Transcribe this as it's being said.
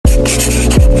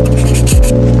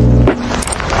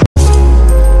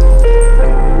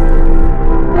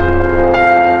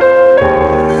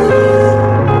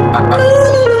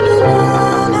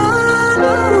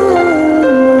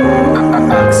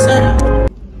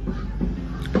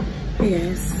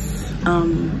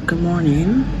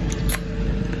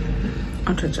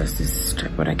Adjust this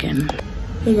tripod again.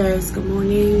 Hey guys, good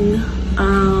morning.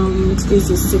 Today is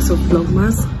the 6th of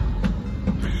VLOGMAS.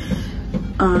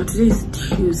 Today is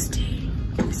Tuesday.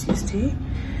 It's Tuesday.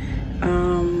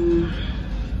 And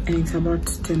it's about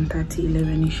 10:30,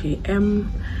 11ish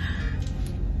a.m.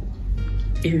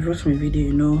 If you've watched my video,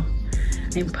 you know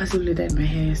I impulsively dyed my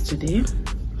hair yesterday.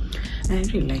 And I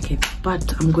really like it,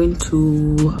 but I'm going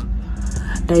to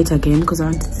dye it again because I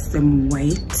want to see them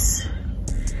white.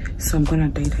 So I'm gonna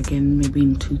dye it again maybe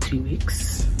in 2-3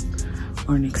 weeks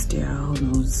or next year, who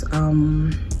knows.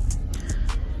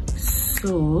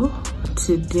 So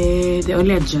today the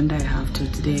only agenda I have till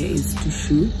today is to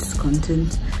shoot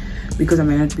content because I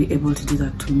might not be able to do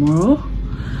that tomorrow.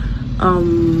 I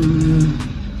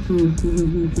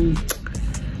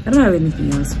don't have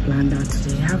anything else planned out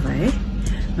today, have I?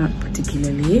 Not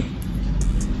particularly.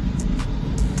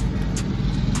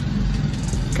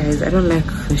 Guys, I don't like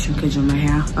the shrinkage on my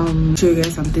hair. Show you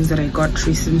guys some things that I got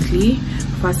recently.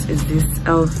 First is this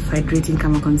e.l.f. hydrating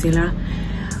camo concealer.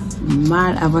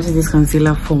 Man, I wanted this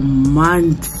concealer for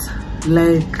months.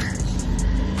 Like,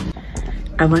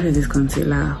 I wanted this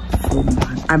concealer for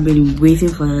months. I've been waiting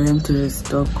for them to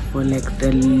restock for like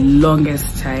the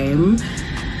longest time.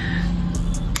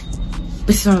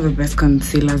 This is one of the best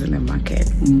concealers in the market,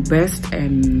 best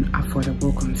and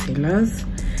affordable concealers.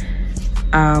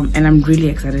 And I'm really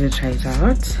excited to try it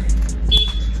out.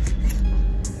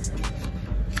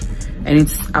 And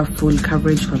it's a full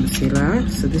coverage concealer,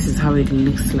 so this is how it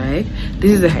looks like.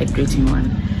 This is the hydrating one.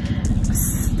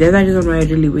 The other reason why I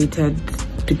really waited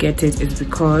to get it is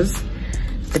because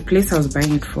the place I was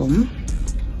buying it from,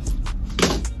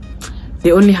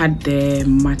 they only had the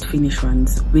matte finish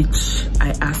ones, which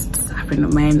I asked a friend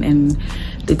of mine and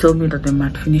they told me that the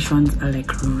matte finish ones are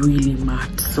like really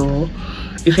matte. So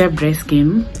if you have dry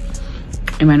skin,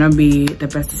 it might not be the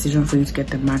best decision for you to get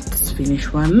the matte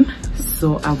finish one.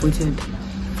 So I've waited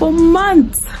for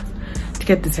months to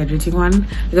get this hydrating one.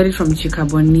 I got it from Chica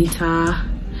Bonita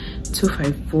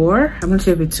 254. I'm not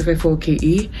sure if it's 254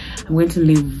 KE. I'm going to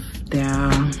leave their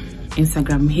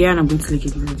Instagram here and I'm going to link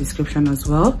it in the description as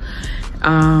well.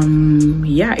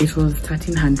 Yeah, it was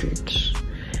 1300.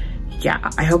 Yeah,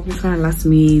 I hope it's gonna last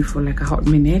me for like a hot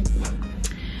minute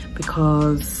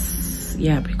because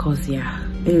yeah.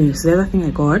 Anyways, the other thing I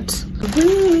got,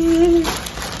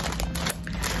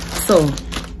 so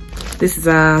this is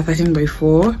a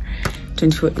 13x4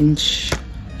 24-inch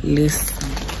lace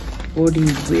body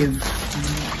with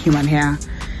human hair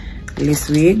lace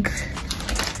wig.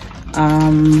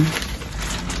 I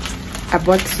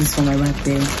bought this for my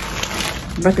birthday.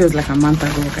 My birthday was like a month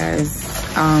ago, guys.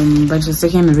 But it was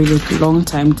taking a really long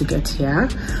time to get here,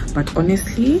 but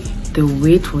honestly the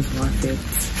wait was worth it,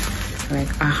 like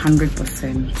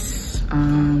 100%.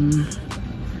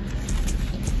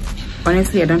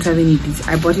 Honestly, I don't really need this.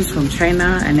 I bought it from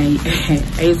China and I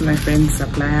used my friend's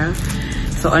supplier,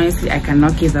 so honestly I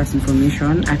cannot give that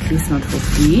information, at least not for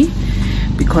free,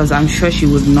 because I'm sure she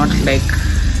would not like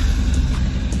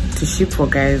to ship for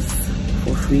guys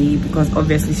for free, because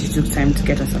obviously she took time to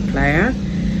get a supplier.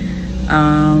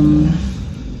 I'm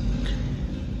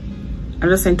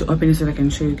just trying to open it so that I can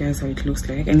show you guys how it looks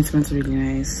like, and it smells really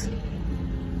nice.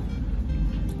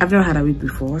 I've never had a wig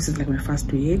before, so it's like my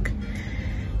first wig,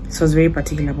 so I was very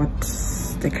particular about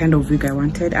the kind of wig I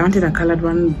wanted. I wanted a colored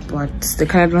one, but the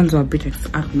colored ones were a bit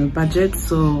out of my budget,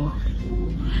 so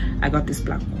I got this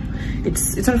black one.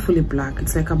 It's not fully black,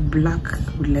 it's like a black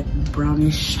with like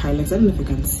brownish highlights. I don't know if you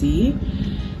can see.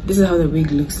 This is how the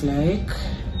wig looks like.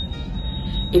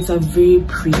 It's a very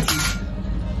pretty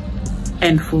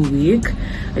and full wig.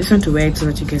 I just want to wear it so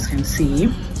that you guys can see.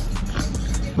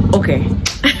 Okay.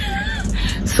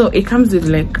 So it comes with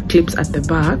like clips at the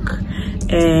back,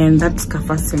 and that's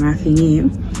fastener thingy.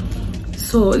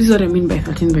 So this is what I mean by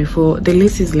 13x4. The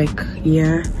lace is like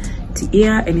ear to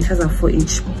ear, and it has a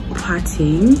 4-inch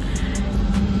parting.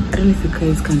 I don't know if you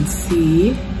guys can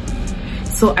see.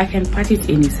 So I can part it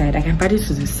any side. I can part it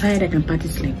to the side, I can part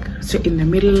it like straight in the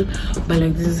middle, but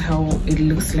like this is how it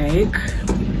looks like,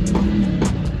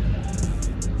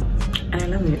 and I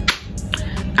love it.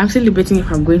 I'm still debating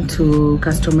if I'm going to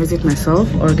customize it myself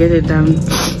or get it done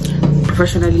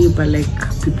professionally by like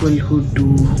people who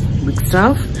do big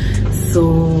stuff.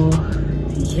 So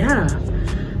yeah,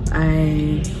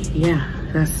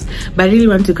 but I really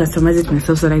want to customize it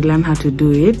myself so that I learn how to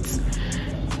do it.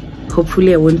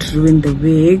 Hopefully I won't ruin the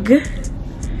wig,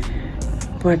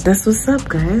 but that's what's up,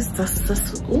 guys. That's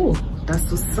what's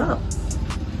up.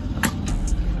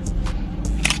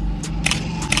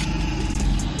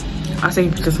 I'll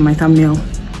take pictures of my thumbnail.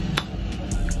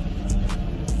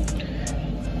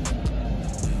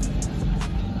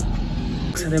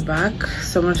 To the back,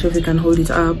 so I'm not sure if we can hold it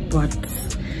up, but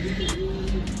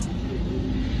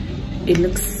it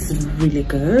looks really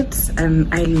good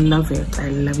and I love it. I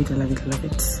love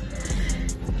it.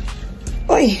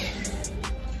 Oi.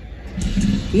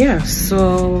 Yeah,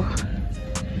 so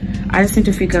I just need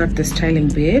to figure out the styling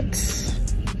bit.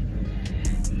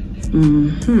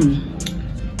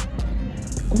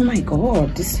 Oh my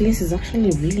god, this lace is actually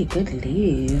really good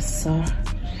lace.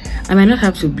 I might not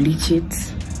have to bleach it,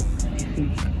 I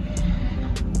think.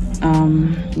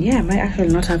 Yeah, I might actually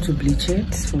not have to bleach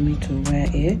it for me to wear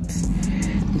it,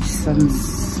 which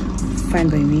sounds fine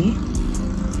by me.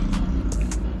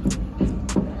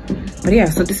 But yeah,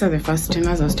 so these are the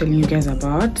fasteners I was telling you guys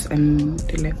about, and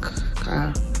they like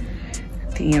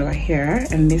thing over here,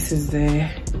 and this is the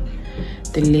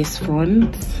lace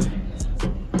front.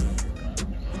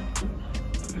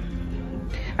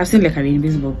 I've seen like an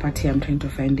invisible part here. I'm trying to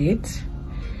find it.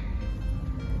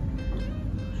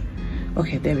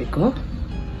 Okay, there we go.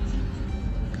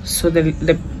 So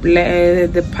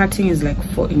the parting is like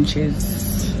 4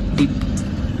 inches deep.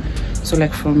 So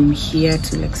like from here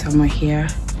to like somewhere here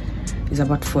is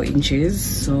about 4 inches.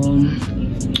 So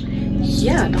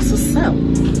yeah, that's what's up,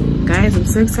 guys. I'm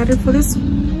so excited for this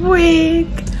wig.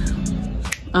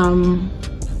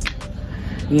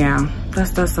 Yeah,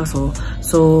 that's all.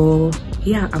 So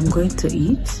yeah, I'm going to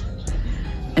eat,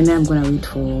 and then I'm gonna wait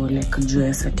for like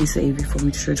Joyce at least AV for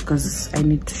me to shoot, because I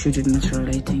need to shoot in natural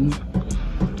lighting.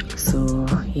 So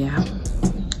yeah,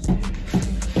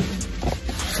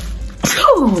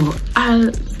 so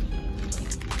I'll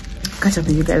catch up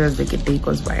with you guys as the day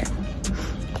goes by.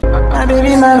 My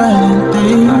baby, my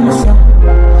Valentine's,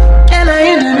 and I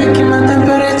ain't making my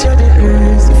temperature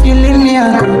decrease. If you leave me,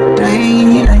 I could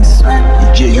die, I swear.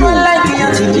 You are like the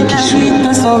oxygen,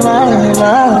 sweetness of my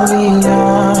love.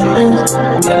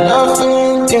 Your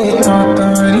loving, they not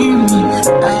me.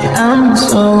 I am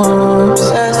so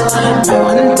obsessed. I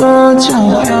want to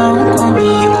jump